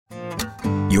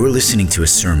You're listening to a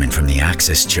sermon from the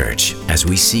Access Church as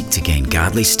we seek to gain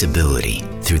godly stability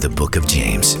through the book of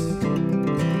James.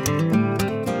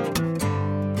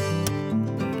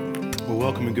 Well,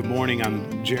 welcome and good morning.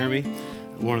 I'm Jeremy,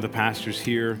 one of the pastors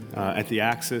here at the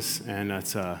Access, and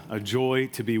it's a joy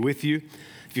to be with you.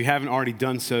 If you haven't already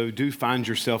done so, do find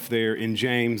yourself there in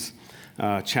James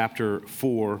chapter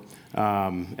 4,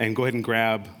 and go ahead and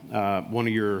grab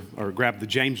grab the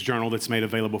James journal that's made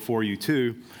available for you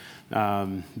too.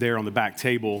 There on the back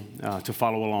table to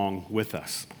follow along with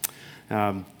us.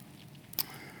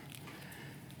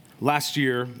 Last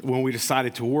year, when we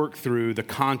decided to work through the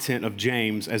content of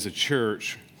James as a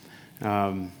church,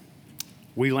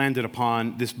 we landed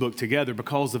upon this book together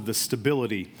because of the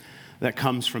stability that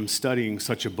comes from studying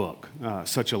such a book,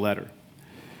 such a letter.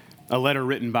 A letter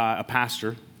written by a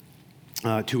pastor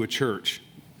to a church.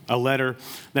 A letter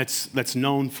that's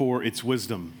known for its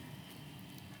wisdom.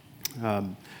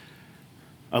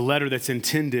 A letter that's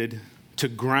intended to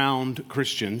ground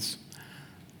Christians,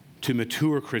 to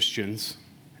mature Christians,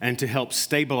 and to help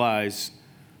stabilize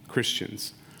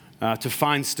Christians, to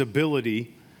find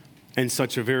stability in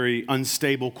such a very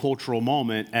unstable cultural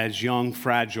moment as young,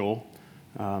 fragile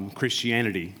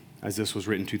Christianity, as this was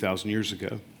written 2,000 years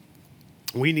ago.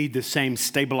 We need the same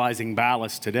stabilizing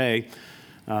ballast today,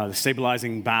 the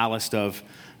stabilizing ballast of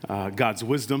God's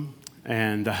wisdom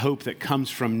and the hope that comes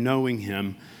from knowing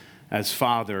Him as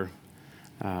Father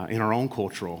in our own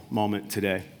cultural moment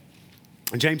today.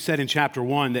 James said in chapter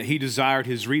 1 that he desired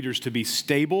his readers to be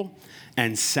stable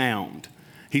and sound.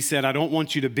 He said, I don't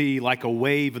want you to be like a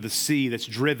wave of the sea that's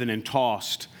driven and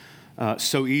tossed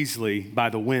so easily by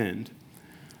the wind.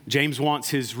 James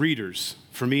wants his readers,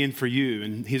 for me and for you,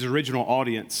 and his original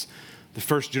audience, the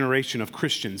first generation of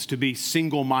Christians, to be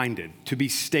single-minded, to be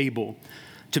stable,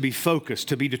 to be focused,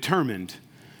 to be determined,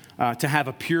 to have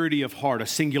a purity of heart, a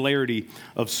singularity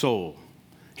of soul.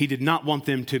 He did not want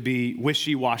them to be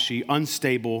wishy-washy,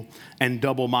 unstable, and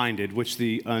double-minded, which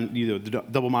the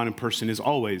double-minded person is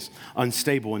always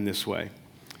unstable in this way. And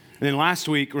then last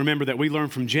week, remember that we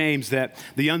learned from James that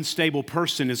the unstable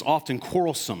person is often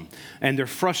quarrelsome, and they're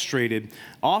frustrated,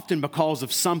 often because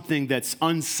of something that's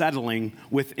unsettling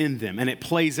within them. And it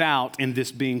plays out in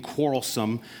this being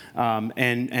quarrelsome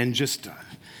and just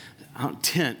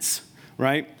tense,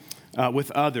 right?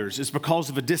 With others. It's because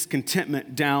of a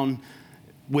discontentment down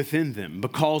within them,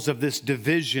 because of this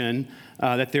division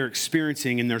that they're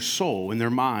experiencing in their soul, in their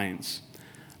minds,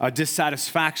 a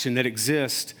dissatisfaction that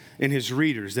exists in his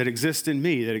readers, that exists in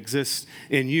me, that exists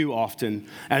in you often,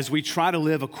 as we try to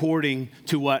live according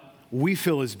to what we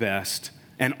feel is best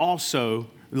and also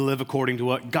live according to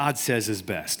what God says is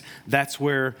best. That's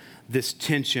where this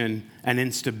tension and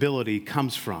instability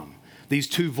comes from. These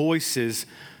two voices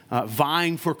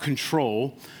vying for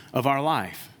control of our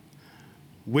life.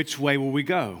 Which way will we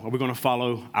go? Are we going to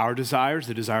follow our desires,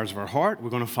 the desires of our heart? We're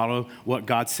going to follow what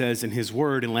God says in His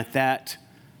Word and let that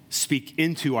speak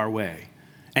into our way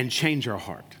and change our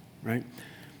heart, right?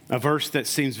 A verse that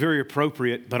seems very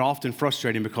appropriate but often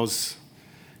frustrating, because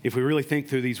if we really think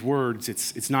through these words,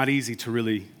 it's not easy to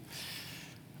really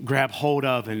grab hold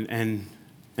of and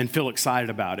feel excited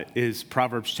about it, is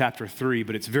Proverbs chapter 3,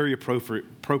 but it's very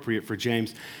appropriate for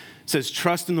James. It says,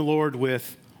 trust in the Lord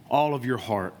with all of your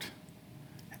heart.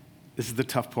 This is the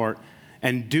tough part.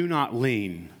 And do not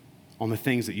lean on the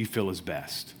things that you feel is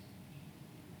best.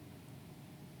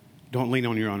 Don't lean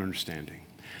on your own understanding.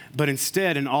 But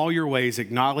instead, in all your ways,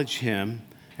 acknowledge Him,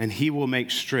 and He will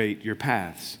make straight your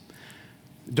paths.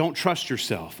 Don't trust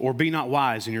yourself, or be not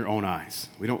wise in your own eyes.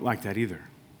 We don't like that either.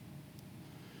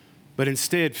 But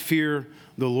instead, fear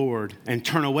the Lord and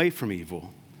turn away from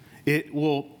evil.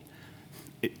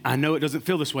 I know it doesn't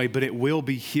feel this way, but it will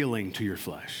be healing to your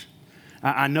flesh.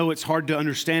 I know it's hard to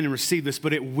understand and receive this,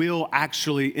 but it will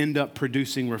actually end up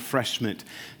producing refreshment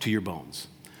to your bones.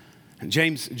 And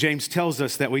James tells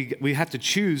us that we have to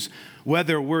choose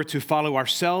whether we're to follow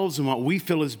ourselves and what we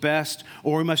feel is best,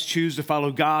 or we must choose to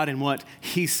follow God and what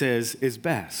He says is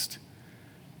best.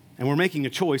 And we're making a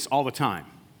choice all the time.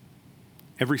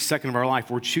 Every second of our life,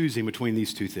 we're choosing between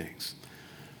these two things.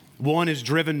 One is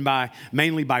driven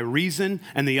mainly by reason,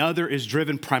 and the other is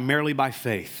driven primarily by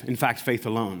faith. In fact, faith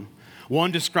alone.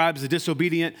 One describes the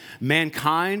disobedient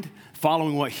mankind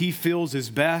following what he feels is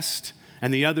best,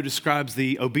 and the other describes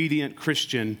the obedient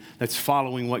Christian that's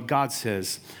following what God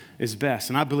says is best.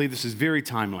 And I believe this is very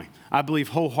timely. I believe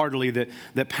wholeheartedly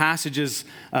that passages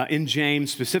in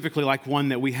James, specifically like one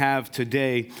that we have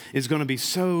today, is going to be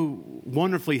so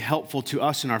wonderfully helpful to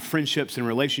us in our friendships and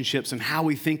relationships and how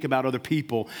we think about other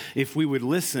people if we would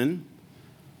listen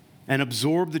and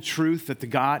absorb the truth that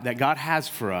God has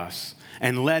for us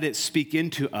and let it speak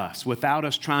into us without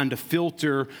us trying to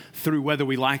filter through whether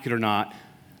we like it or not.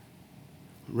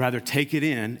 Rather, take it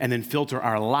in and then filter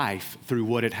our life through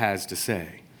what it has to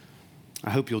say. I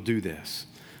hope you'll do this.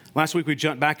 Last week, we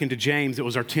jumped back into James. It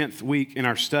was our 10th week in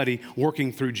our study,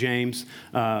 working through James,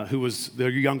 who was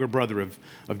the younger brother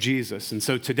of Jesus. And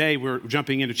so today, we're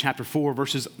jumping into chapter 4,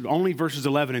 only verses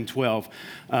 11 and 12.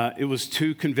 It was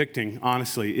too convicting,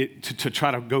 honestly, to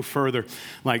try to go further.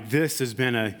 Like, this has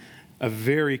been a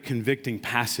very convicting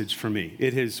passage for me.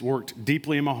 It has worked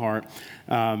deeply in my heart.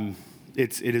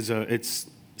 It's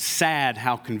sad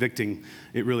how convicting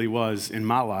it really was in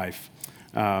my life.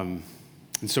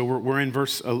 And so we're in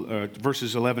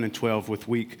verses 11 and 12 with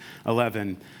week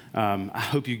 11. I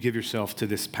hope you give yourself to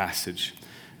this passage.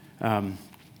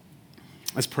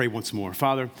 Let's pray once more.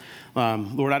 Father,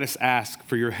 Lord, I just ask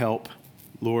for your help,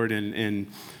 Lord,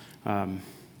 in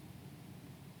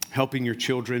helping your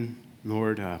children,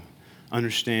 Lord,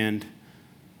 understand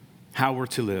how we're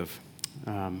to live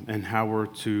and how we're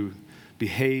to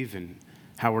behave and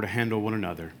how we're to handle one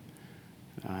another,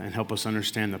 and help us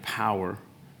understand the power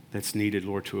that's needed,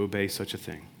 Lord, to obey such a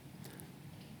thing.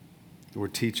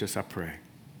 Lord, teach us, I pray.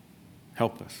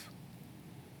 Help us.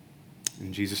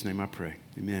 In Jesus' name I pray.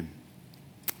 Amen.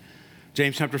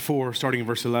 James chapter 4, starting in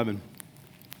verse 11.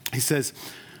 He says,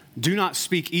 do not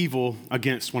speak evil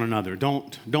against one another.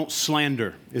 Don't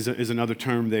slander is another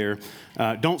term there.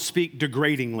 Don't speak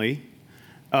degradingly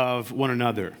of one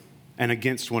another and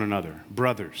against one another.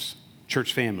 Brothers,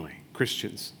 church family,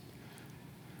 Christians.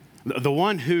 The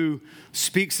one who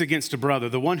speaks against a brother,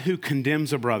 the one who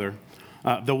condemns a brother,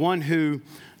 the one who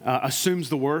assumes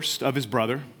the worst of his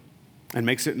brother and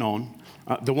makes it known,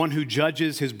 the one who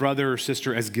judges his brother or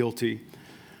sister as guilty,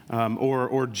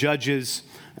 or judges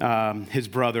his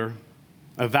brother,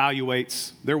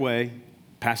 evaluates their way,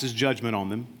 passes judgment on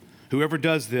them. Whoever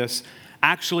does this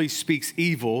actually speaks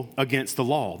evil against the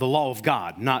law of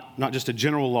God, not just a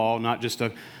general law, not just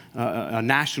a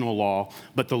national law,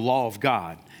 but the law of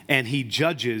God. And he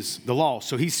judges the law.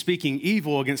 So he's speaking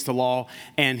evil against the law,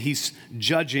 and he's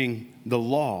judging the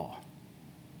law.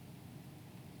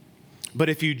 But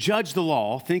if you judge the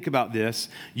law, think about this,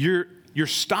 you're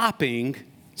stopping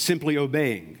simply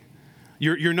obeying.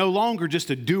 You're no longer just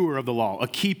a doer of the law, a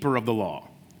keeper of the law.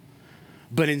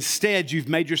 But instead, you've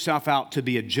made yourself out to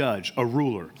be a judge, a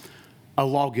ruler, a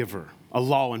lawgiver, a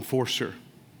law enforcer.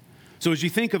 So as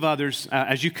you think of others,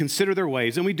 as you consider their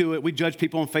ways, and we do it, we judge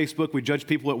people on Facebook, we judge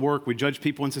people at work, we judge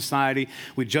people in society,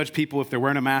 we judge people if they're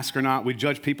wearing a mask or not, we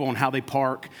judge people on how they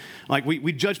park. Like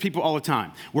we judge people all the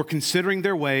time. We're considering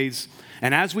their ways,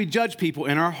 and as we judge people,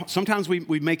 sometimes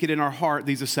we make it in our heart,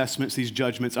 these assessments, these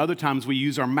judgments. Other times we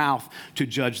use our mouth to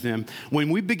judge them.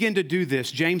 When we begin to do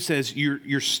this, James says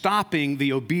you're stopping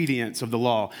the obedience of the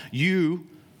law. You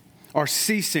are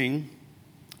ceasing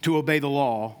to obey the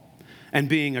law and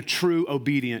being a true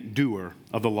obedient doer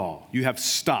of the law. You have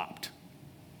stopped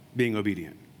being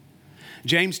obedient.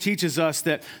 James teaches us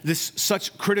that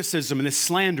such criticism and this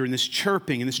slander and this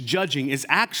chirping and this judging is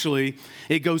actually,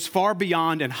 it goes far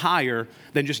beyond and higher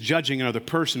than just judging another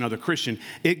person, another Christian.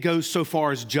 It goes so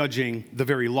far as judging the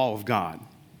very law of God.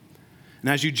 And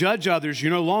as you judge others,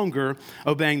 you're no longer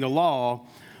obeying the law,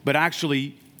 but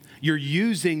actually you're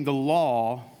using the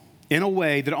law in a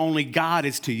way that only God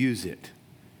is to use it.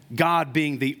 God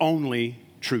being the only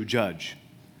true judge.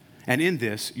 And in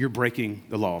this, you're breaking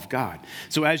the law of God.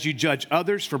 So as you judge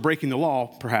others for breaking the law,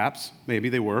 perhaps, maybe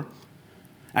they were,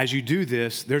 as you do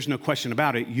this, there's no question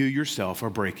about it, you yourself are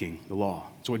breaking the law.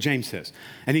 That's what James says.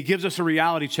 And he gives us a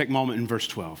reality check moment in verse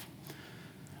 12.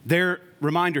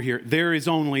 Reminder here, there is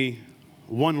only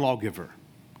one lawgiver,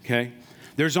 okay?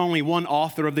 There's only one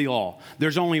author of the law.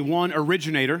 There's only one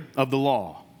originator of the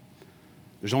law.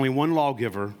 There's only one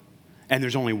lawgiver. And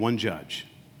there's only one judge,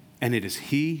 and it is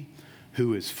he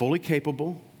who is fully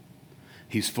capable,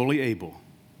 he's fully able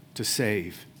to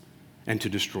save and to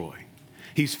destroy.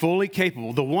 He's fully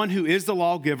capable, the one who is the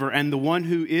lawgiver and the one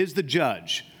who is the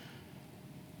judge.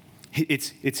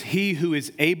 It's he who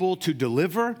is able to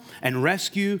deliver and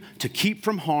rescue, to keep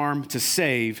from harm, to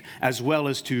save, as well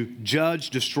as to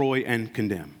judge, destroy, and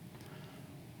condemn.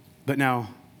 But now,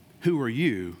 who are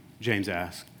you, James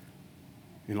asks,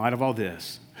 in light of all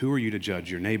this? Who are you to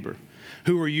judge your neighbor?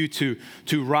 Who are you to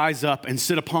rise up and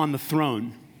sit upon the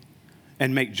throne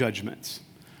and make judgments?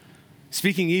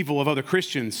 Speaking evil of other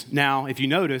Christians now, if you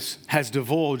notice, has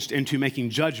divulged into making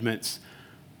judgments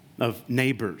of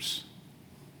neighbors,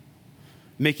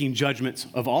 making judgments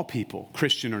of all people,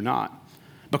 Christian or not.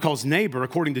 Because neighbor,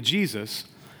 according to Jesus,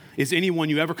 is anyone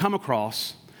you ever come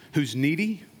across who's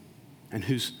needy and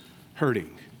who's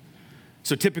hurting.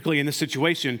 So typically in this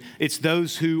situation, it's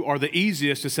those who are the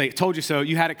easiest to say, told you so,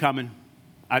 you had it coming.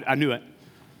 I knew it.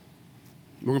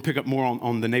 We're going to pick up more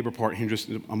on the neighbor part here in just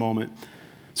a moment.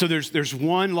 So there's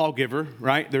one lawgiver,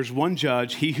 right? There's one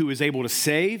judge, he who is able to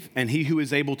save and he who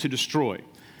is able to destroy.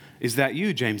 Is that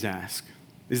you, James asks?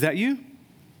 Is that you?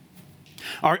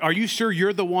 Are you sure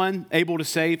you're the one able to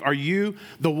save? Are you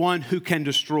the one who can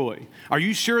destroy? Are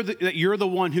you sure that you're the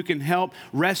one who can help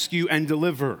rescue and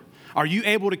deliver? Are you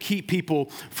able to keep people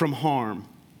from harm?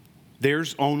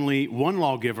 There's only one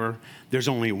lawgiver. There's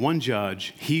only one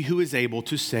judge, he who is able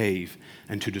to save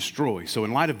and to destroy. So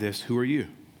in light of this, who are you?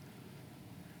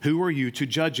 Who are you to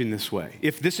judge in this way?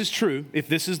 If this is true, if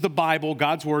this is the Bible,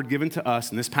 God's word given to us,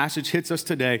 and this passage hits us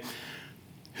today,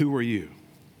 who are you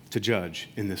to judge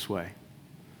in this way?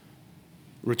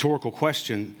 Rhetorical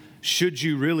question, should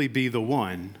you really be the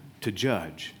one to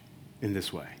judge in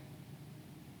this way?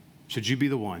 Should you be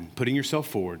the one putting yourself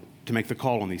forward to make the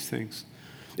call on these things?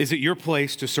 Is it your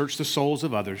place to search the souls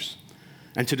of others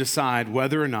and to decide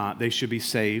whether or not they should be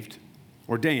saved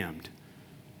or damned?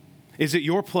 Is it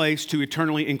your place to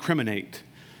eternally incriminate,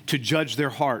 to judge their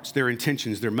hearts, their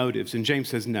intentions, their motives? And James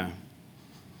says, no.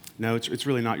 No, it's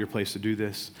really not your place to do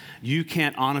this. You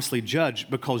can't honestly judge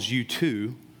because you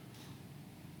too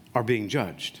are being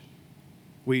judged.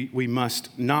 We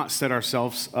must not set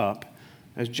ourselves up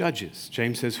as judges.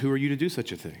 James says, who are you to do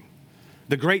such a thing?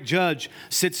 The great judge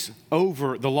sits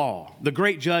over the law. The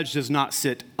great judge does not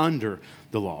sit under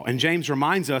the law. And James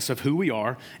reminds us of who we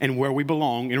are and where we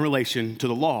belong in relation to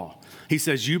the law. He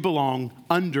says, you belong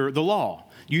under the law.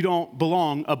 You don't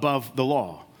belong above the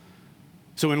law.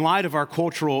 So in light of our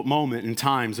cultural moment and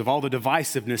times, of all the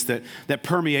divisiveness that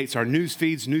permeates our news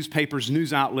feeds, newspapers,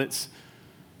 news outlets,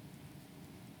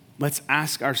 let's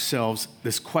ask ourselves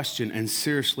this question and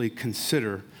seriously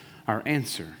consider our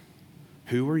answer.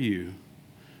 Who are you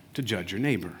to judge your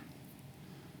neighbor?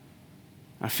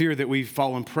 I fear that we've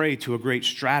fallen prey to a great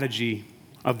strategy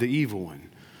of the evil one.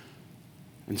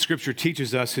 And Scripture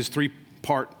teaches us his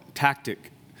three-part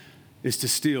tactic is to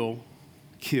steal,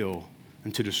 kill,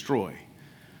 and to destroy.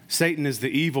 Satan is the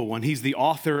evil one. He's the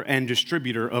author and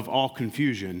distributor of all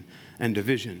confusion and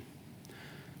division.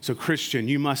 So, Christian,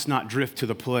 you must not drift to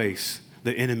the place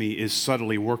the enemy is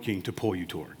subtly working to pull you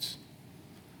towards.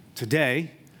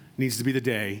 Today needs to be the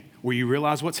day where you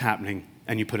realize what's happening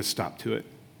and you put a stop to it.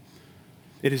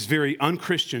 It is very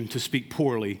unchristian to speak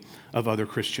poorly of other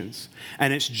Christians,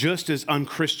 and it's just as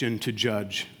unchristian to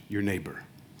judge your neighbor.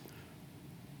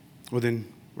 Well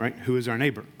then, right, who is our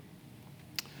neighbor?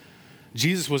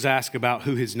 Jesus was asked about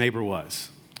who his neighbor was.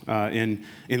 In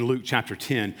Luke chapter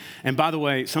 10. And by the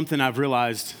way, something I've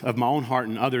realized of my own heart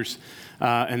and others,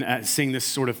 and seeing this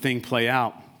sort of thing play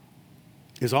out,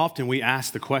 is often we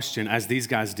ask the question, as these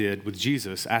guys did with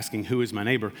Jesus, asking, who is my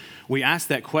neighbor? We ask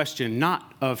that question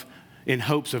not in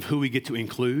hopes of who we get to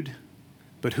include,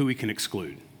 but who we can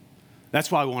exclude.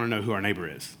 That's why we want to know who our neighbor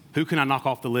is. Who can I knock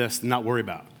off the list and not worry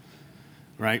about,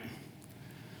 right?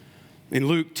 In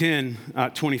Luke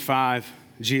 10:25,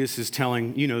 Jesus is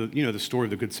telling, you know the story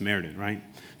of the Good Samaritan, right?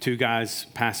 Two guys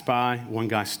pass by, one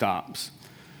guy stops.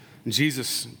 And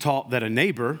Jesus taught that a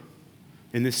neighbor,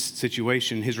 in this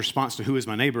situation, his response to who is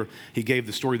my neighbor, he gave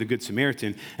the story of the Good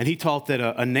Samaritan, and he taught that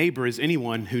a neighbor is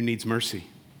anyone who needs mercy.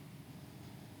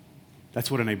 That's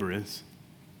what a neighbor is,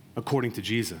 according to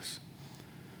Jesus.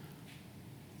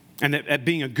 And that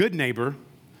being a good neighbor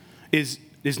is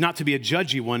not to be a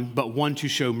judgy one, but one to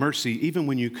show mercy even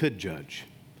when you could judge.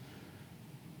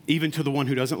 Even to the one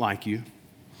who doesn't like you,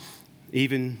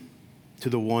 even to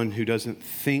the one who doesn't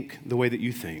think the way that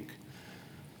you think.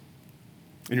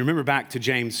 And remember back to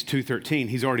James 2:13,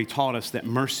 he's already taught us that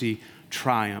mercy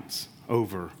triumphs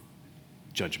over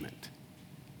judgment.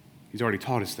 He's already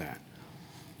taught us that.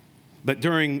 But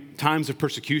during times of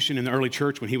persecution in the early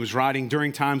church, when he was writing,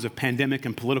 during times of pandemic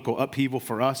and political upheaval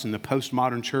for us in the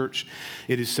postmodern church,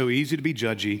 it is so easy to be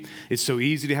judgy. It's so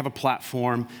easy to have a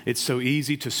platform. It's so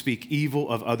easy to speak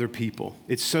evil of other people.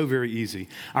 It's so very easy.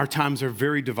 Our times are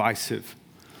very divisive.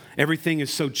 Everything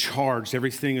is so charged.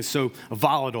 Everything is so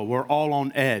volatile. We're all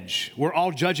on edge. We're all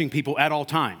judging people at all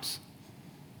times.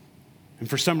 And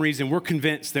for some reason, we're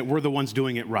convinced that we're the ones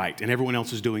doing it right and everyone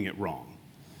else is doing it wrong.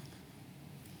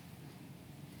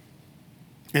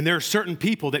 And there are certain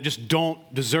people that just don't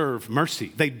deserve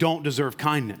mercy. They don't deserve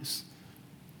kindness,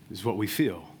 is what we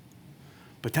feel.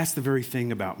 But that's the very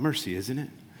thing about mercy, isn't it?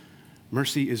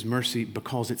 Mercy is mercy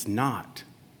because it's not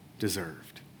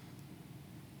deserved.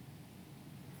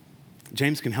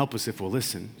 James can help us if we'll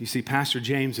listen. You see, Pastor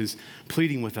James is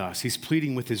pleading with us. He's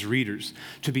pleading with his readers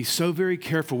to be so very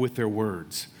careful with their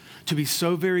words, to be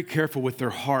so very careful with their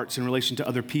hearts in relation to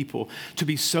other people, to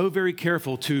be so very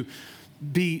careful to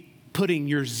be putting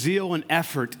your zeal and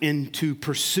effort into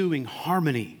pursuing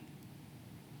harmony,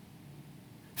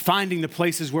 finding the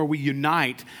places where we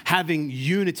unite, having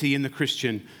unity in the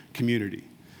Christian community.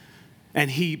 And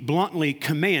he bluntly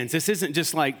commands. This isn't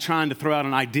just like trying to throw out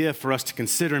an idea for us to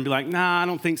consider and be like, nah, I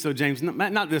don't think so, James. No,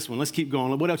 not this one. Let's keep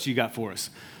going. What else you got for us?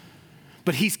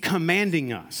 But he's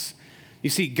commanding us. You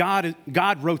see, God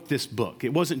wrote this book.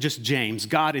 It wasn't just James.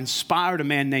 God inspired a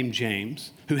man named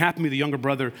James, who happened to be the younger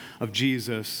brother of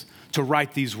Jesus, to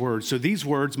write these words. So these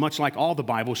words, much like all the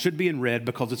Bible, should be in red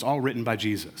because it's all written by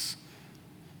Jesus.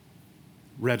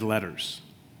 Red letters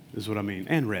is what I mean.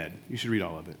 And red. You should read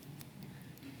all of it.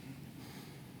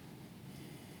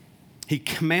 He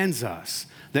commands us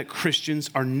that Christians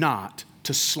are not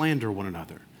to slander one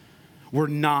another. We're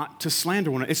not to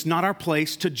slander one another. It's not our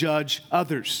place to judge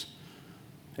others,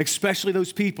 especially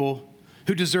those people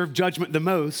who deserve judgment the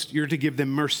most. You're to give them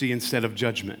mercy instead of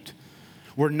judgment.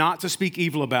 We're not to speak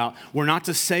evil about. We're not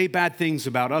to say bad things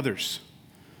about others.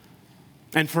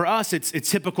 And for us, it's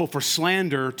typical for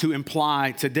slander to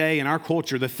imply today in our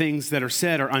culture the things that are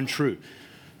said are untrue.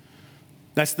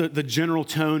 That's the general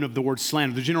tone of the word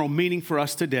slander. The general meaning for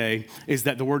us today is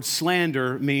that the word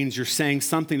slander means you're saying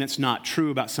something that's not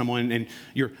true about someone and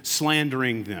you're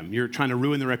slandering them. You're trying to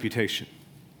ruin their reputation.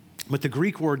 But the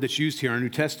Greek word that's used here in our New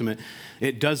Testament,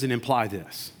 it doesn't imply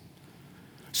this.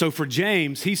 So for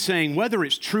James, he's saying whether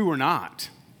it's true or not,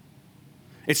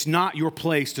 it's not your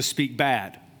place to speak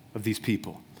bad of these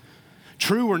people.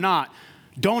 True or not,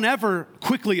 don't ever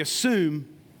quickly assume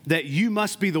that you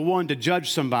must be the one to judge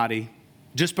somebody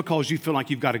just because you feel like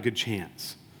you've got a good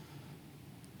chance.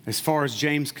 As far as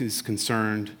James is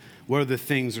concerned, whether the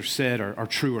things are said are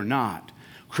true or not,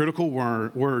 critical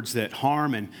words that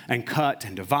harm and cut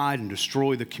and divide and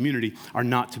destroy the community are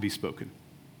not to be spoken.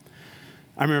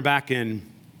 I remember back in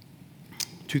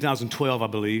 2012, I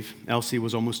believe, Elsie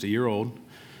was almost a year old.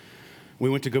 We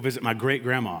went to go visit my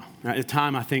great-grandma. At the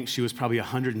time, I think she was probably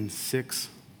 106.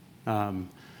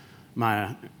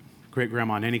 My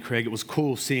great-grandma, Nanny Craig, it was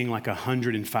cool seeing like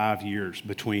 105 years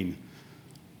between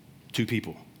two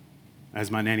people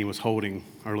as my nanny was holding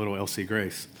our little Elsie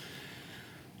Grace.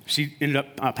 She ended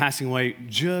up passing away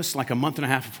just like a month and a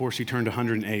half before she turned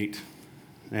 108.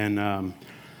 And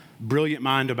brilliant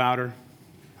mind about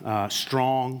her,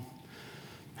 strong,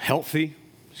 healthy.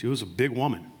 She was a big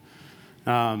woman.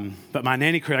 But my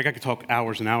Nanny Craig, I could talk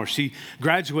hours and hours. She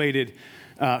graduated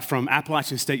from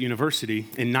Appalachian State University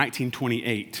in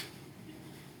 1928.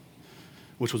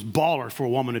 Which was baller for a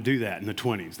woman to do that in the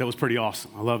 20s. That was pretty awesome.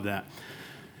 I love that.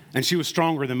 And she was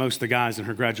stronger than most of the guys in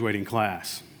her graduating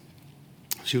class.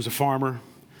 She was a farmer.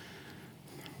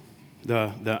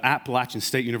 The Appalachian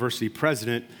State University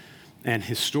president and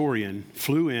historian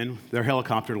flew in their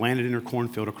helicopter, landed in her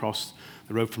cornfield across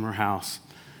the road from her house.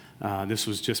 This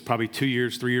was just probably 3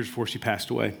 years before she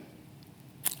passed away.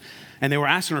 And they were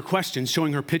asking her questions,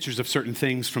 showing her pictures of certain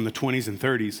things from the 20s and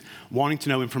 30s, wanting to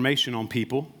know information on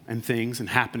people and things and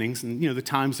happenings and, the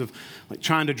times of like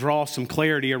trying to draw some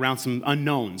clarity around some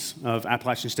unknowns of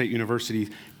Appalachian State University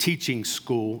teaching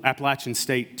school. Appalachian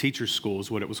State Teachers School is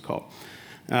what it was called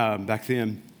back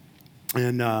then.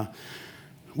 And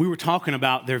we were talking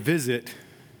about their visit,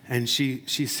 and she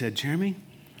said, Jeremy,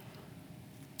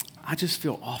 I just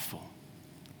feel awful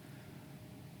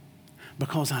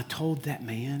because I told that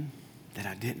man that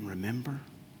I didn't remember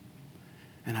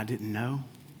and I didn't know,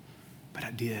 but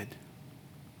I did.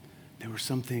 There were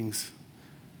some things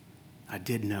I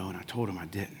did know and I told him I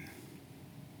didn't.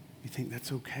 You think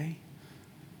that's okay?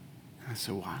 And I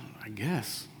said, well, I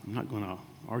guess. I'm not going to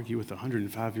argue with a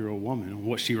 105-year-old woman on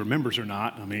what she remembers or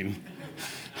not. I mean,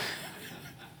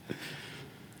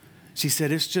 she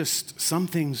said, it's just some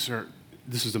things are,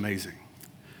 this is amazing.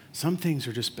 Some things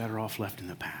are just better off left in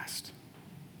the past.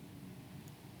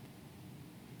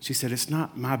 She said, it's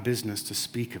not my business to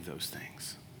speak of those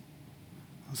things.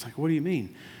 I was like, what do you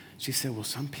mean? She said, well,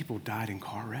 some people died in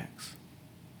car wrecks.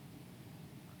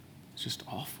 It's just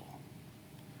awful.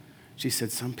 She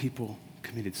said, some people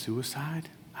committed suicide.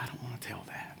 I don't want to tell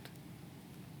that.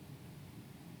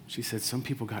 She said, some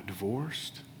people got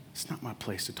divorced. It's not my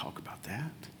place to talk about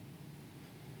that.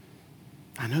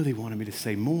 I know they wanted me to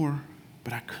say more,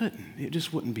 but I couldn't. It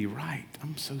just wouldn't be right.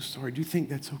 I'm so sorry. Do you think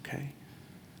that's okay?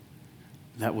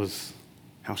 That was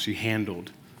how she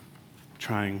handled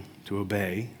trying to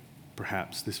obey,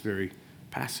 perhaps, this very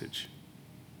passage.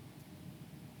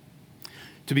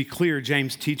 To be clear,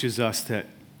 James teaches us that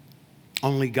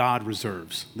only God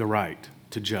reserves the right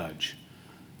to judge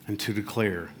and to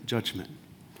declare judgment.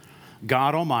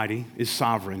 God Almighty is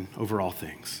sovereign over all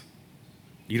things.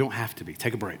 You don't have to be.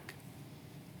 Take a break.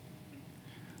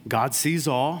 God sees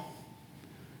all.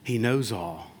 He knows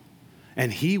all.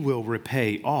 And he will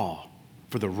repay all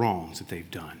for the wrongs that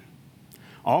they've done.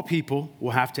 All people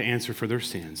will have to answer for their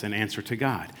sins and answer to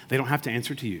God. They don't have to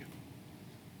answer to you.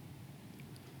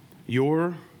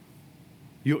 You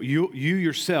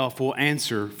yourself will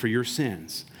answer for your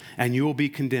sins, and you will be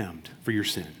condemned for your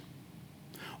sin.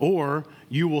 Or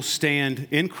you will stand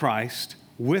in Christ,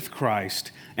 with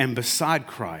Christ, and beside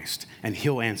Christ, and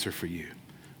he'll answer for you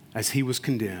as he was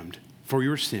condemned for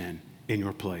your sin in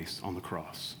your place on the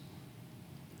cross.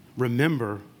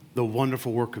 Remember the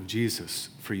wonderful work of Jesus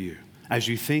for you. As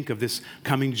you think of this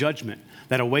coming judgment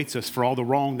that awaits us for all the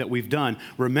wrong that we've done,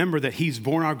 remember that he's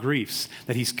borne our griefs,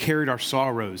 that he's carried our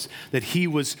sorrows, that he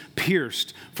was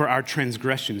pierced for our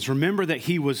transgressions. Remember that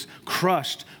he was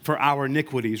crushed for our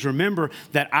iniquities. Remember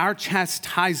that our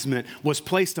chastisement was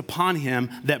placed upon him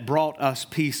that brought us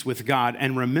peace with God.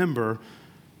 And remember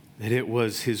that it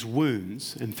was his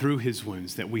wounds and through his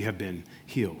wounds that we have been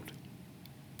healed.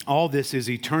 All this is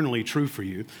eternally true for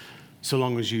you, so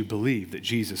long as you believe that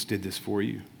Jesus did this for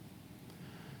you.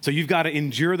 So you've got to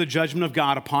endure the judgment of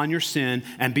God upon your sin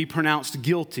and be pronounced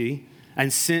guilty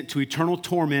and sent to eternal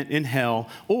torment in hell,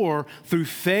 or through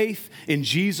faith in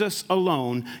Jesus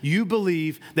alone, you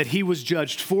believe that he was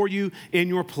judged for you in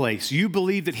your place. You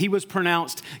believe that he was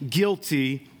pronounced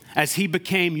guilty as he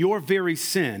became your very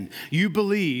sin. You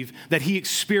believe that he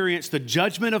experienced the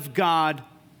judgment of God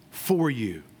for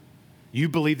you. You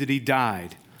believe that he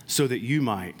died so that you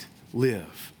might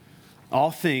live.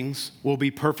 All things will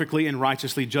be perfectly and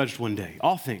righteously judged one day.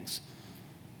 All things.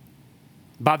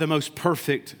 By the most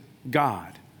perfect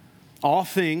God. All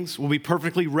things will be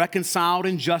perfectly reconciled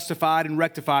and justified and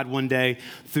rectified one day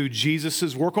through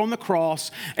Jesus' work on the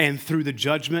cross and through the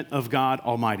judgment of God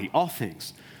Almighty. All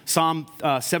things. Psalm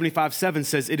 75:7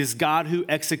 says, "It is God who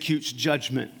executes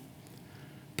judgment,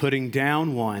 putting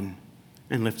down one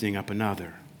and lifting up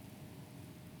another,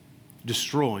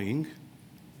 destroying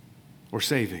or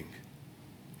saving."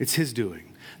 It's his doing.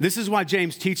 This is why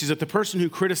James teaches that the person who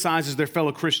criticizes their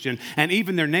fellow Christian and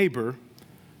even their neighbor,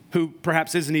 who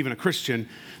perhaps isn't even a Christian,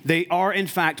 they are in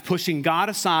fact pushing God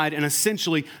aside and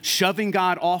essentially shoving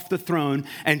God off the throne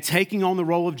and taking on the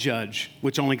role of judge,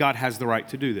 which only God has the right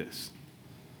to do this.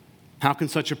 How can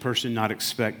such a person not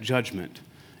expect judgment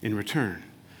in return?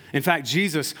 In fact,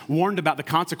 Jesus warned about the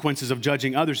consequences of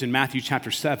judging others in Matthew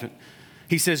chapter 7.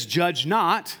 He says, "Judge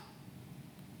not."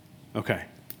 Okay.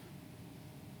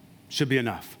 Should be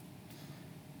enough.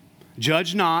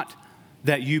 "Judge not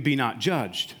that you be not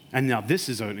judged." And now this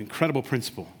is an incredible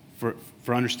principle for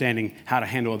understanding how to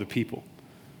handle other people.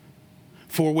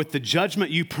 "For with the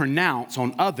judgment you pronounce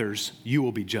on others, you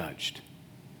will be judged."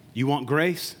 You want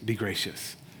grace? Be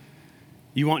gracious.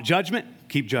 You want judgment?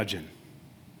 Keep judging.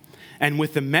 "And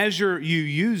with the measure you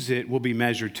use, it will be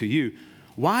measured to you."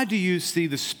 Why do you see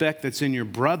the speck that's in your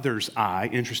brother's eye?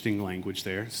 Interesting language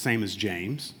there, same as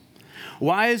James.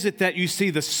 Why is it that you see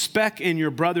the speck in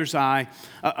your brother's eye,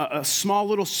 a small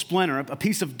little splinter, a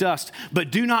piece of dust,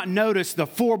 but do not notice the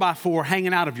 4x4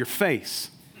 hanging out of your face?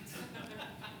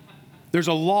 There's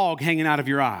a log hanging out of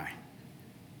your eye.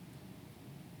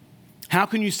 How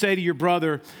can you say to your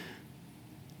brother,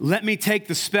 "Let me take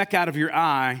the speck out of your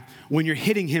eye," when you're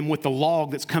hitting him with the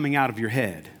log that's coming out of your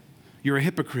head? You're a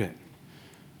hypocrite.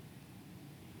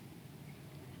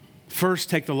 First,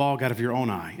 take the log out of your own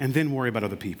eye and then worry about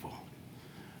other people.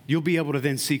 You'll be able to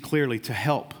then see clearly to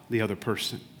help the other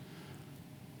person.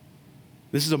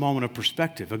 This is a moment of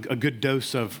perspective, a good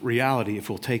dose of reality if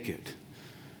we'll take it.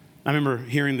 I remember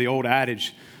hearing the old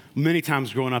adage many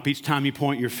times growing up, each time you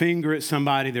point your finger at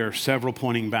somebody, there are several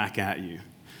pointing back at you.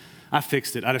 I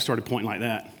fixed it. I just started pointing like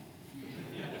that.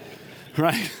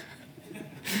 Right?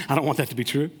 I don't want that to be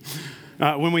true.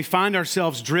 When we find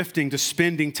ourselves drifting to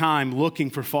spending time looking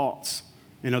for faults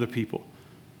in other people,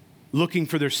 looking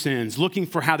for their sins, looking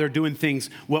for how they're doing things,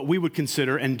 what we would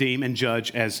consider and deem and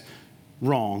judge as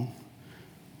wrong,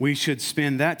 we should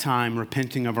spend that time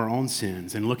repenting of our own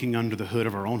sins and looking under the hood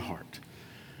of our own heart,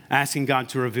 asking God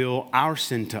to reveal our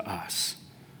sin to us,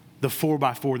 the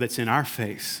 4x4 that's in our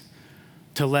face,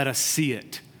 to let us see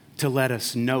it, to let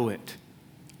us know it,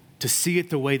 to see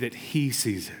it the way that he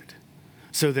sees it,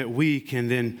 so that we can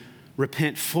then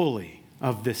repent fully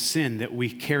of this sin that we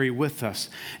carry with us,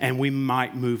 and we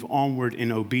might move onward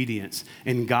in obedience,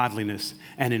 in godliness,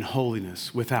 and in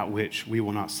holiness, without which we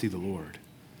will not see the Lord.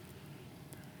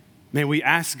 May we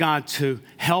ask God to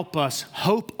help us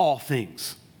hope all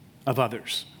things of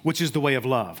others, which is the way of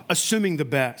love, assuming the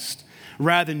best,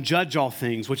 rather than judge all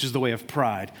things, which is the way of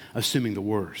pride, assuming the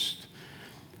worst.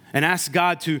 and ask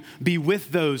God to be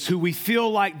with those who we feel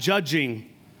like judging.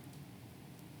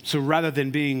 So rather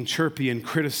than being chirpy and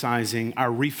criticizing,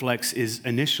 our reflex is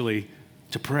initially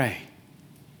to pray.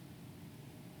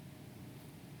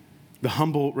 The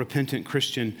humble, repentant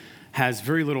Christian has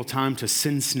very little time to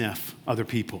sin sniff other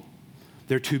people.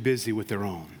 They're too busy with their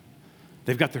own.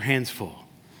 They've got their hands full.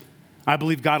 I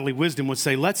believe godly wisdom would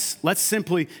say, let's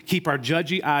simply keep our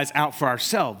judgy eyes out for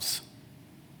ourselves.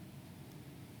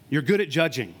 You're good at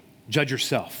judging. Judge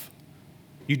yourself.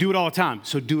 You do it all the time,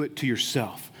 so do it to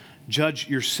yourself. Judge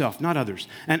yourself, not others.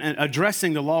 And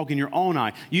addressing the log in your own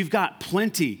eye, you've got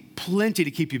plenty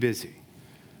to keep you busy.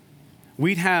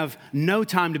 We'd have no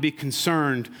time to be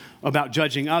concerned about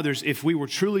judging others if we were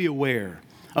truly aware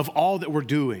of all that we're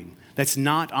doing that's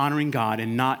not honoring God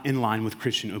and not in line with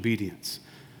Christian obedience.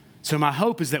 So my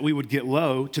hope is that we would get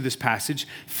low to this passage,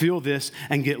 feel this,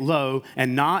 and get low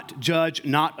and not judge,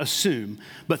 not assume,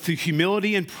 but through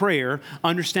humility and prayer,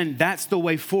 understand that's the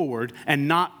way forward and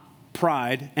not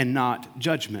pride and not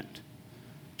judgment.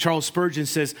 Charles Spurgeon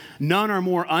says, none are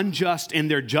more unjust in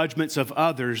their judgments of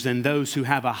others than those who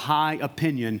have a high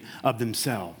opinion of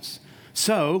themselves.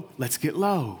 So let's get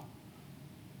low.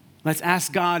 Let's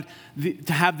ask God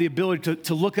to have the ability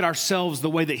to look at ourselves the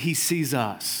way that He sees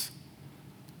us,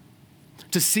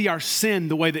 to see our sin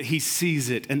the way that He sees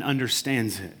it and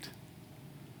understands it.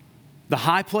 The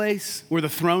high place where the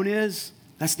throne is,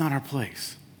 that's not our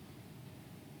place.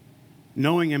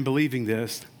 Knowing and believing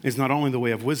this is not only the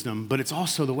way of wisdom, but it's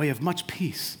also the way of much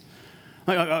peace.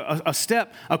 Like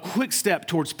a quick step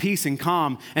towards peace and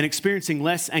calm and experiencing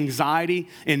less anxiety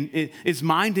is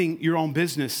minding your own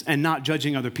business and not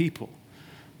judging other people.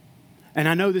 And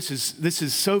I know this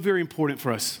is so very important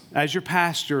for us. As your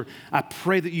pastor, I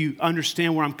pray that you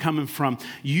understand where I'm coming from.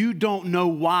 You don't know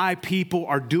why people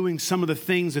are doing some of the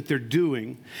things that they're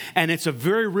doing, and it's a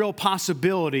very real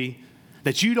possibility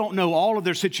that you don't know all of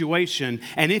their situation,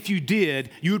 and if you did,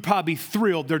 you would probably be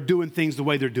thrilled they're doing things the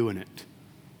way they're doing it.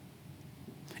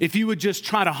 If you would just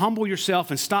try to humble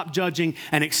yourself and stop judging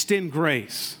and extend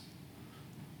grace.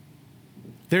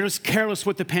 They're just careless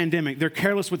with the pandemic. They're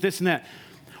careless with this and that.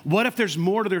 What if there's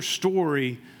more to their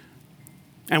story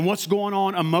and what's going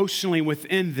on emotionally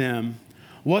within them,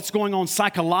 what's going on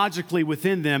psychologically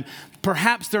within them?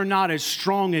 Perhaps they're not as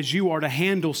strong as you are to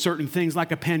handle certain things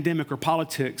like a pandemic or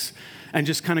politics and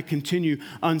just kind of continue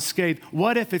unscathed.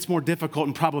 What if it's more difficult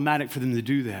and problematic for them to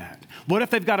do that? What if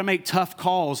they've got to make tough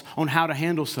calls on how to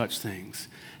handle such things?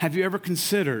 Have you ever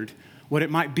considered what it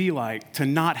might be like to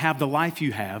not have the life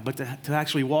you have, but to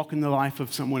actually walk in the life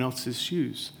of someone else's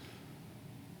shoes?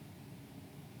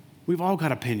 We've all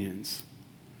got opinions.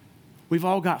 We've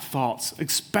all got thoughts,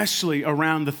 especially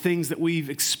around the things that we've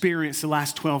experienced the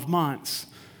last 12 months.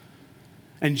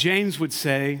 And James would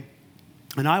say,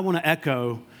 and I want to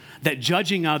echo, that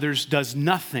judging others does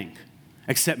nothing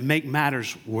except make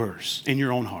matters worse in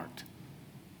your own heart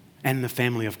and in the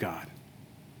family of God.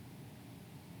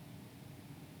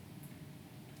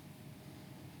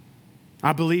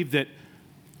 I believe that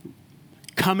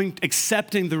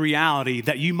accepting the reality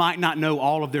that you might not know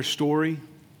all of their story,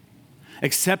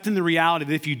 accepting the reality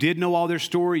that if you did know all their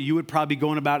story, you would probably be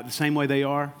going about it the same way they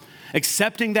are.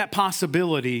 Accepting that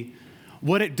possibility,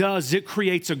 what it does is it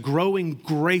creates a growing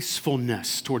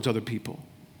gracefulness towards other people,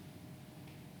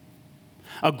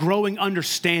 a growing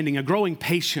understanding, a growing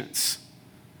patience.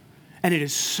 And it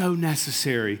is so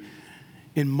necessary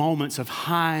in moments of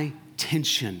high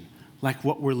tension like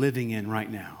what we're living in right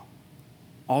now,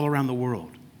 all around the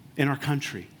world, in our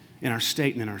country, in our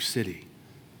state, and in our city.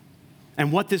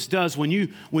 And what this does,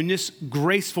 when this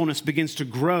gracefulness begins to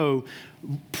grow,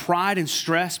 pride and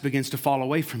stress begins to fall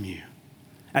away from you.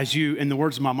 As you, in the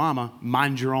words of my mama,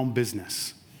 mind your own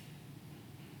business.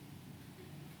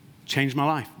 Changed my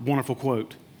life. Wonderful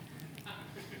quote.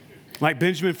 Like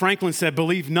Benjamin Franklin said,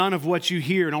 believe none of what you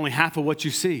hear and only half of what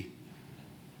you see.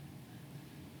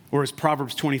 Or as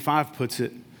Proverbs 25 puts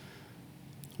it,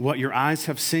 what your eyes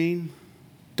have seen,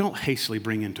 don't hastily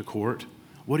bring into court.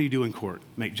 What do you do in court?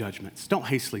 Make judgments. Don't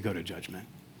hastily go to judgment.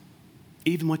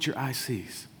 Even what your eye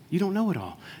sees. You don't know it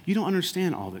all. You don't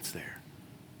understand all that's there.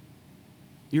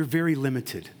 You're very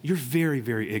limited. You're very,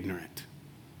 very ignorant.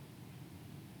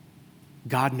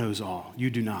 God knows all. You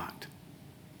do not.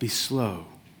 Be slow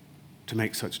to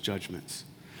make such judgments.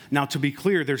 Now, to be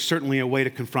clear, there's certainly a way to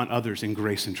confront others in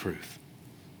grace and truth.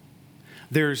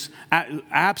 There's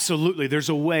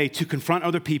a way to confront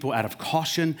other people out of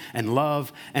caution and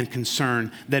love and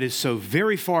concern that is so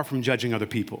very far from judging other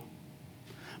people.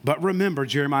 But remember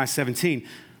Jeremiah 17,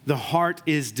 the heart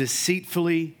is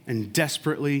deceitfully and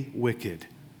desperately wicked.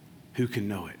 Who can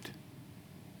know it?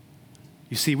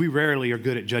 You see, we rarely are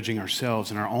good at judging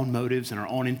ourselves and our own motives and our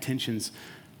own intentions.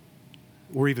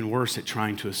 We're even worse at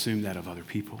trying to assume that of other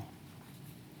people.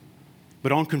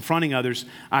 But on confronting others,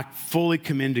 I fully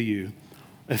commend to you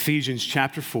Ephesians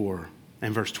chapter 4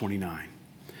 and verse 29.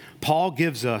 Paul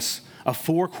gives us a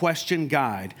 4-question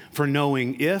guide for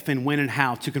knowing if and when and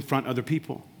how to confront other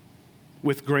people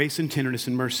with grace and tenderness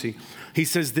and mercy. He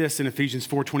says this in Ephesians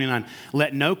 4:29,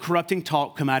 let no corrupting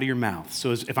talk come out of your mouth.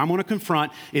 So if I'm going to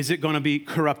confront, is it going to be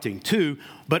corrupting? 2,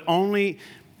 but only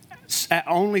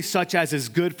such as is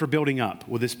good for building up.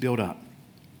 Will this build up?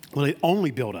 Will it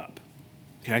only build up?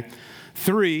 Okay.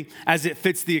 3, as it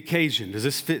fits the occasion. Does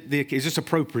this fit is this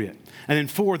appropriate? And then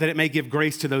 4, that it may give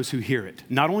grace to those who hear it.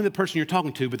 Not only the person you're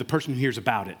talking to, but the person who hears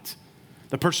about it.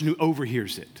 The person who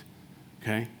overhears it.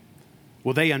 Okay?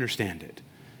 Will they understand it?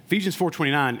 Ephesians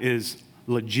 4:29 is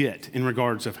legit in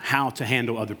regards of how to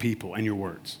handle other people and your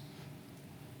words.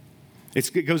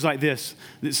 It goes like this.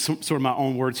 This is sort of my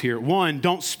own words here. 1,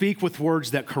 don't speak with words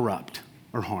that corrupt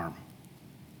or harm.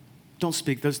 Don't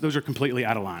speak. Those are completely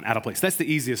out of line, out of place. That's the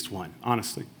easiest one,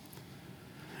 honestly.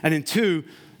 And then 2,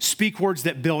 speak words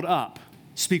that build up.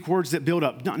 Speak words that build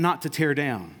up, not to tear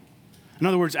down. In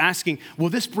other words, asking, will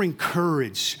this bring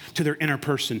courage to their inner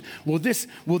person? Will this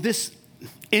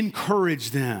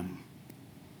encourage them?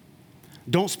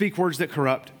 Don't speak words that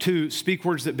corrupt. 2, speak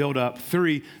words that build up.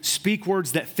 3, speak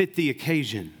words that fit the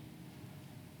occasion.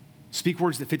 Speak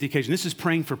words that fit the occasion. This is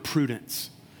praying for prudence.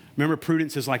 Remember,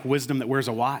 prudence is like wisdom that wears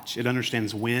a watch. It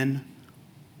understands when,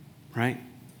 right?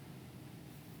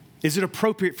 Is it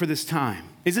appropriate for this time?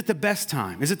 Is it the best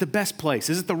time? Is it the best place?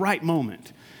 Is it the right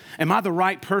moment? Am I the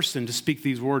right person to speak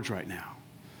these words right now?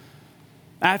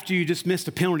 After you just missed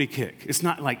a penalty kick, it's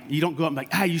not like you don't go up and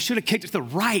like, you should have kicked it to the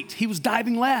right. He was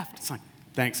diving left. It's like,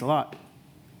 thanks a lot.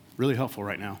 Really helpful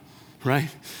right now, right?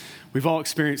 We've all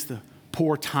experienced the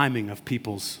poor timing of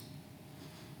people's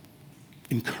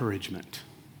encouragement.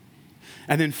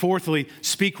 And then 4thly,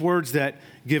 speak words that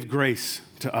give grace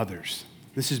to others.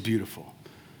 This is beautiful.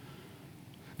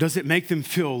 Does it make them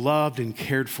feel loved and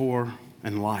cared for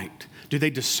and liked? Do they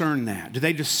discern that? Do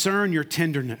they discern your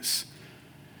tenderness?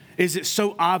 Is it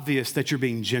so obvious that you're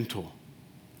being gentle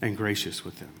and gracious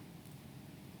with them?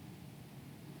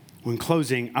 When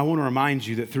closing, I want to remind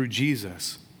you that through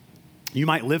Jesus, you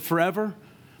might live forever,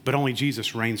 but only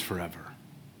Jesus reigns forever.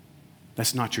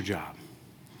 That's not your job.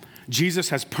 Jesus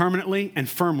has permanently and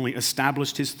firmly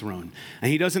established his throne, and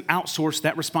he doesn't outsource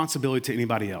that responsibility to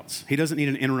anybody else. He doesn't need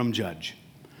an interim judge.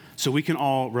 So we can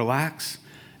all relax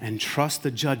and trust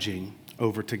the judging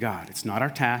over to God. It's not our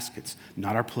task. It's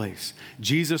not our place.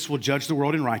 Jesus will judge the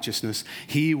world in righteousness.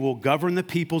 He will govern the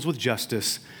peoples with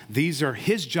justice. These are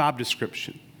his job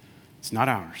description. It's not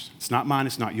ours. It's not mine.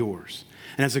 It's not yours.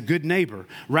 And as a good neighbor,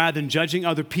 rather than judging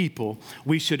other people,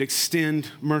 we should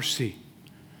extend mercy.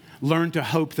 Learn to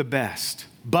hope the best,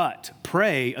 but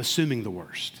pray assuming the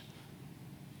worst.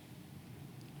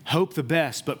 Hope the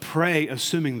best, but pray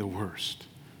assuming the worst.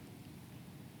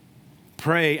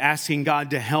 Pray asking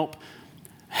God to help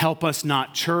us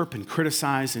not chirp and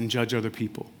criticize and judge other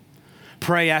people.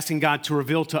 Pray asking God to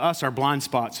reveal to us our blind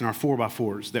spots and our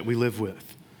 4x4s that we live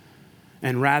with.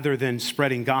 And rather than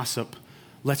spreading gossip,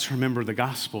 let's remember the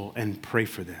gospel and pray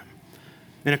for them.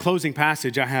 In a closing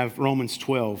passage, I have Romans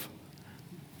 12.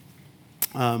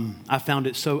 I found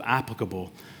it so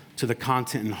applicable to the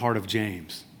content and heart of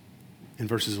James in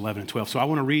verses 11 and 12. So I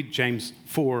want to read James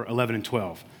 4, 11 and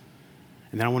 12.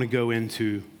 And then I want to go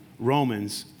into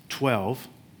Romans 12,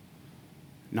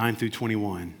 9 through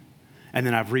 21. And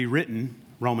then I've rewritten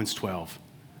Romans 12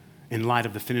 in light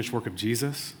of the finished work of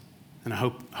Jesus. And I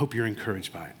hope you're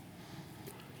encouraged by it.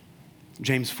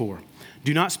 James 4,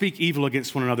 do not speak evil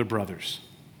against one another, brothers.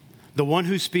 The one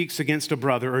who speaks against a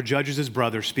brother or judges his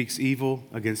brother speaks evil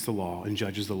against the law and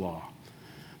judges the law.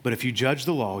 But if you judge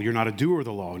the law, you're not a doer of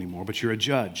the law anymore, but you're a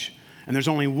judge. And there's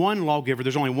only one lawgiver,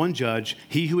 there's only one judge,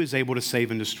 he who is able to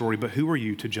save and destroy. But who are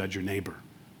you to judge your neighbor?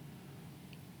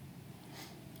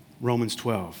 Romans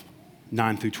 12,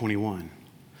 9 through 21.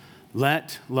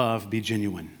 Let love be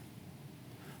genuine.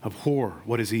 Abhor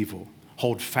what is evil.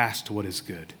 Hold fast to what is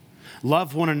good.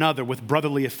 Love one another with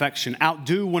brotherly affection.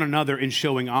 Outdo one another in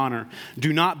showing honor.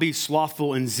 Do not be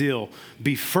slothful in zeal.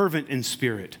 Be fervent in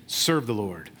spirit. Serve the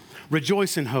Lord.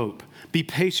 Rejoice in hope. Be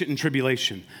patient in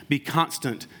tribulation. Be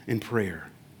constant in prayer.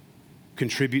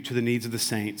 Contribute to the needs of the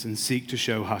saints and seek to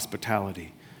show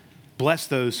hospitality. Bless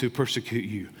those who persecute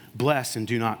you. Bless and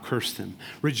do not curse them.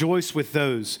 Rejoice with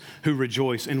those who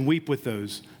rejoice and weep with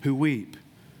those who weep.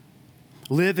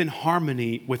 Live in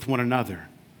harmony with one another.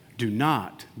 Do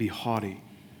not be haughty,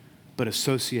 but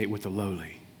associate with the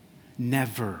lowly.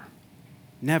 Never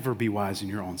never be wise in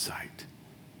your own sight.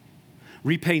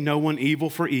 Repay no one evil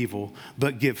for evil,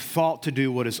 but give thought to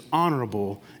do what is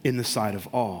honorable in the sight of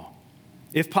all,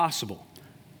 if possible.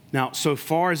 Now, so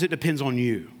far as it depends on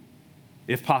you,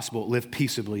 if possible, live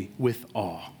peaceably with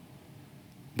all.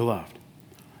 Beloved,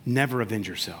 never avenge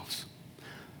yourselves.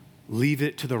 Leave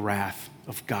it to the wrath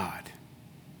of God.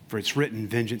 For it's written,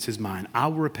 vengeance is mine. I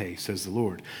will repay, says the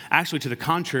Lord. Actually, to the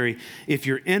contrary, if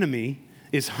your enemy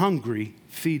is hungry,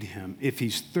 feed him. If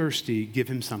he's thirsty, give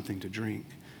him something to drink.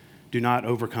 Do not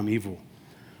overcome evil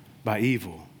by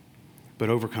evil, but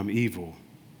overcome evil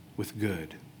with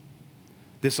good.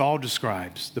 This all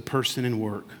describes the person and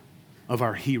work of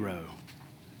our hero,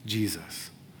 Jesus.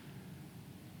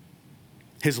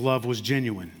 His love was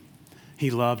genuine. He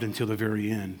loved until the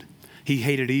very end. He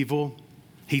hated evil.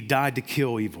 He died to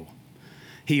kill evil.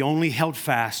 He only held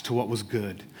fast to what was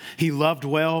good. He loved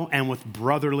well and with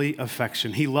brotherly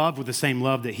affection. He loved with the same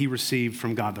love that he received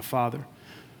from God the Father.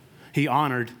 He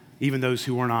honored even those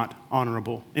who were not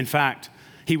honorable. In fact,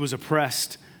 he was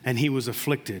oppressed and he was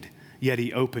afflicted, yet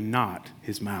he opened not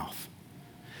his mouth.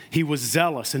 He was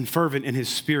zealous and fervent in his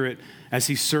spirit as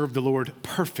he served the Lord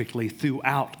perfectly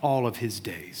throughout all of his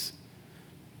days.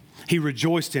 He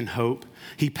rejoiced in hope.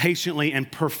 He patiently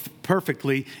and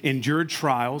perfectly endured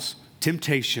trials,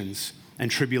 temptations,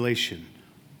 and tribulation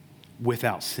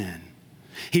without sin.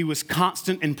 He was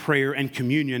constant in prayer and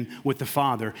communion with the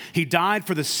Father. He died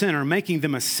for the sinner, making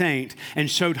them a saint, and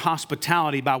showed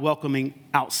hospitality by welcoming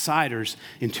outsiders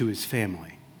into his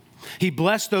family. He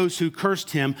blessed those who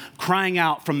cursed him, crying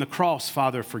out from the cross,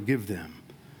 Father, forgive them,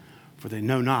 for they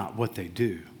know not what they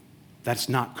do. That's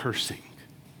not cursing.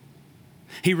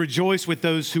 He rejoiced with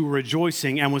those who were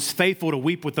rejoicing and was faithful to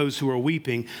weep with those who were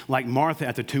weeping, like Martha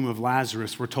at the tomb of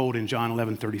Lazarus. We're told in John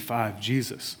 11:35,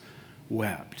 Jesus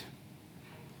wept.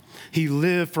 He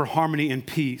lived for harmony and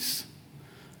peace,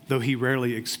 though he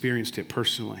rarely experienced it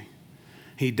personally.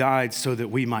 He died so that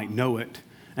we might know it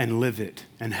and live it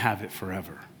and have it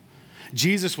forever.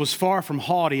 Jesus was far from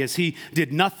haughty, as he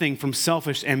did nothing from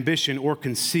selfish ambition or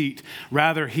conceit.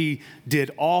 Rather, he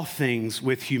did all things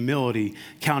with humility,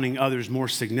 counting others more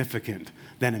significant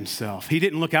than himself. He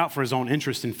didn't look out for his own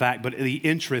interest, in fact, but the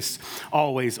interests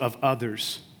always of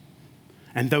others.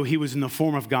 And though he was in the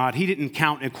form of God, he didn't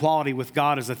count equality with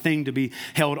God as a thing to be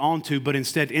held onto, but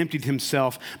instead emptied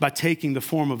himself by taking the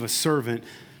form of a servant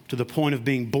to the point of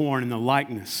being born in the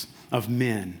likeness of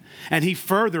men. And he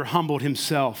further humbled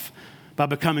himself by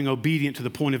becoming obedient to the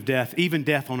point of death, even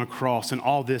death on a cross, and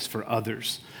all this for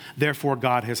others. Therefore,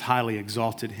 God has highly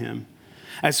exalted him.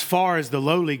 As far as the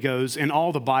lowly goes, in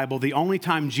all the Bible, the only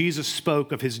time Jesus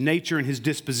spoke of his nature and his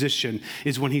disposition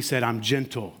is when he said, I'm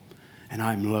gentle and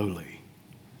I'm lowly.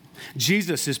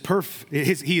 Jesus is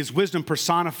he is wisdom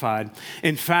personified.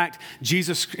 In fact,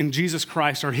 in Jesus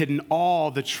Christ are hidden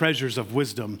all the treasures of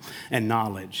wisdom and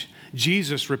knowledge.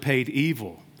 Jesus repaid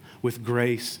evil with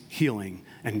grace, healing,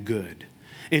 and good.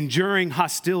 Enduring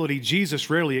hostility, Jesus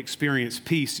rarely experienced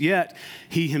peace, yet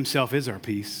he himself is our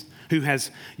peace, who has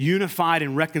unified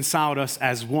and reconciled us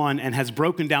as one and has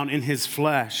broken down in his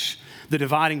flesh the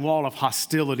dividing wall of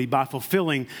hostility by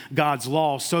fulfilling God's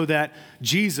law so that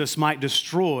Jesus might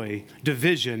destroy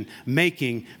division,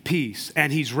 making peace.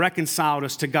 And he's reconciled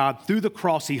us to God through the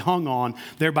cross he hung on,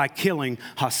 thereby killing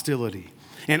hostility.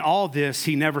 In all this,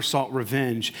 he never sought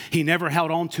revenge. He never held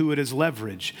on to it as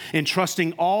leverage,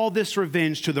 entrusting all this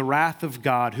revenge to the wrath of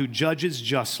God, who judges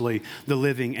justly the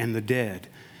living and the dead.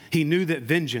 He knew that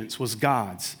vengeance was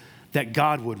God's, that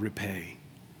God would repay.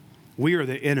 We are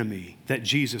the enemy that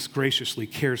Jesus graciously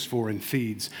cares for and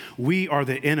feeds. We are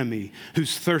the enemy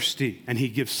who's thirsty and he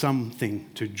gives something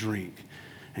to drink.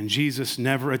 And Jesus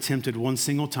never attempted one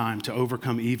single time to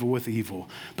overcome evil with evil,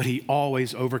 but he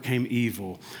always overcame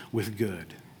evil with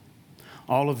good.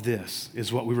 All of this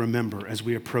is what we remember as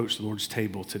we approach the Lord's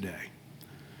table today.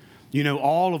 You know,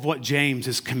 all of what James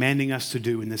is commanding us to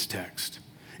do in this text,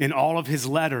 in all of his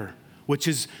letter, which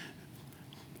is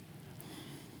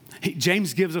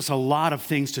James gives us a lot of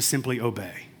things to simply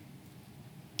obey.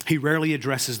 He rarely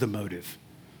addresses the motive.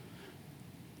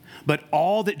 But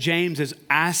all that James is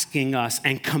asking us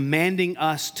and commanding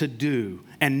us to do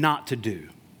and not to do,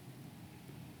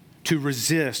 to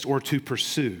resist or to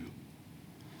pursue,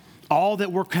 all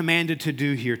that we're commanded to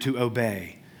do here, to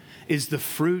obey, is the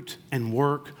fruit and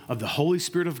work of the Holy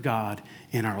Spirit of God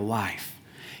in our life.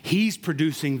 He's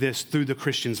producing this through the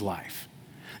Christian's life.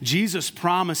 Jesus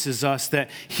promises us that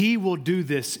he will do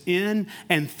this in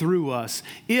and through us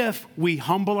if we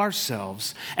humble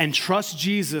ourselves and trust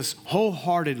Jesus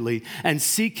wholeheartedly and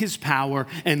seek his power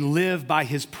and live by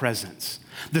his presence.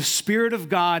 The Spirit of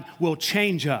God will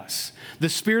change us. The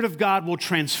Spirit of God will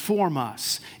transform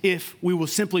us if we will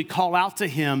simply call out to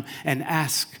him and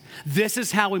ask. This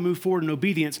is how we move forward in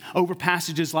obedience over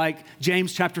passages like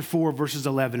James chapter 4, verses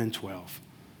 11 and 12.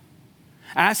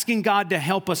 Asking God to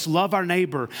help us love our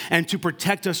neighbor and to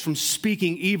protect us from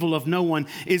speaking evil of no one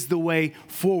is the way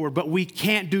forward. But we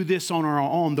can't do this on our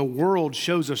own. The world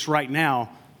shows us right now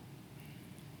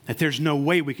that there's no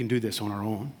way we can do this on our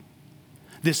own.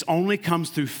 This only comes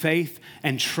through faith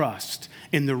and trust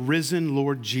in the risen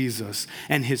Lord Jesus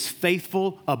and his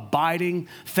faithful, abiding,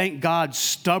 thank God,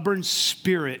 stubborn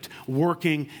spirit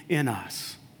working in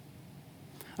us.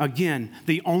 Again,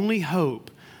 the only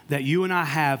hope that you and I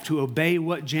have to obey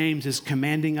what James is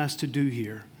commanding us to do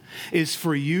here is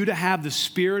for you to have the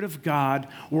Spirit of God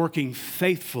working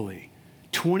faithfully,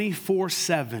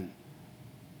 24/7,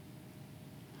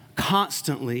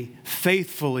 constantly,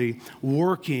 faithfully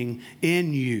working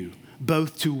in you,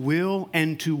 both to will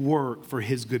and to work for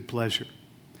his good pleasure.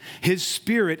 His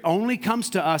Spirit only comes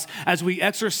to us as we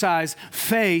exercise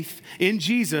faith in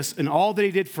Jesus and all that he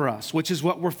did for us, which is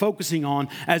what we're focusing on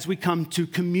as we come to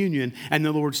communion and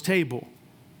the Lord's table.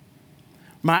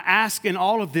 My ask in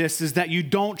all of this is that you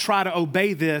don't try to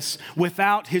obey this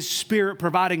without his Spirit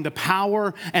providing the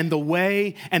power and the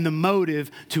way and the motive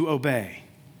to obey.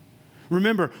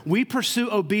 Remember, we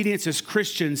pursue obedience as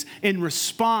Christians in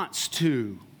response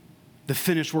to the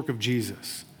finished work of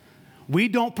Jesus. We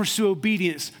don't pursue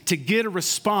obedience to get a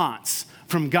response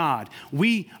from God.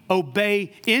 We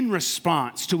obey in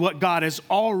response to what God has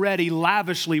already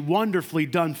lavishly, wonderfully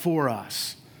done for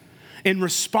us. In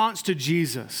response to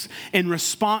Jesus, in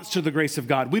response to the grace of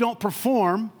God. We don't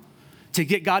perform to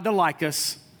get God to like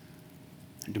us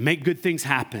and to make good things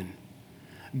happen.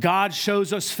 God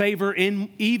shows us favor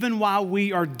even while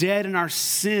we are dead in our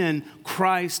sin,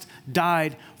 Christ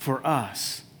died for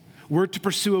us. We're to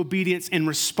pursue obedience in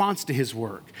response to his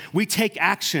work. We take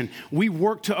action. We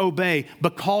work to obey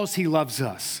because he loves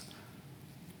us.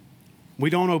 We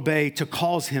don't obey to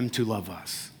cause him to love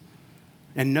us.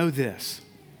 And know this,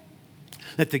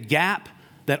 that the gap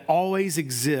that always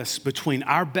exists between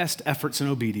our best efforts in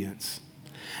obedience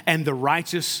and the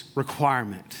righteous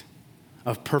requirement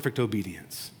of perfect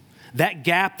obedience, that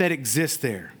gap that exists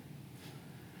there,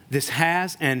 this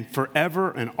has and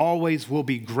forever and always will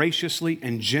be graciously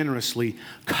and generously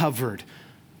covered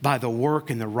by the work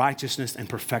and the righteousness and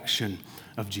perfection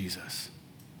of Jesus.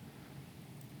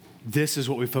 This is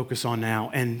what we focus on now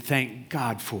and thank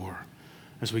God for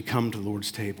as we come to the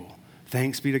Lord's table.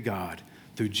 Thanks be to God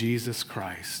through Jesus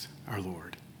Christ our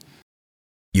Lord.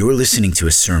 You're listening to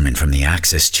a sermon from the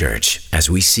Access Church as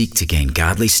we seek to gain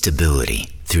godly stability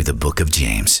through the book of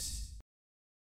James.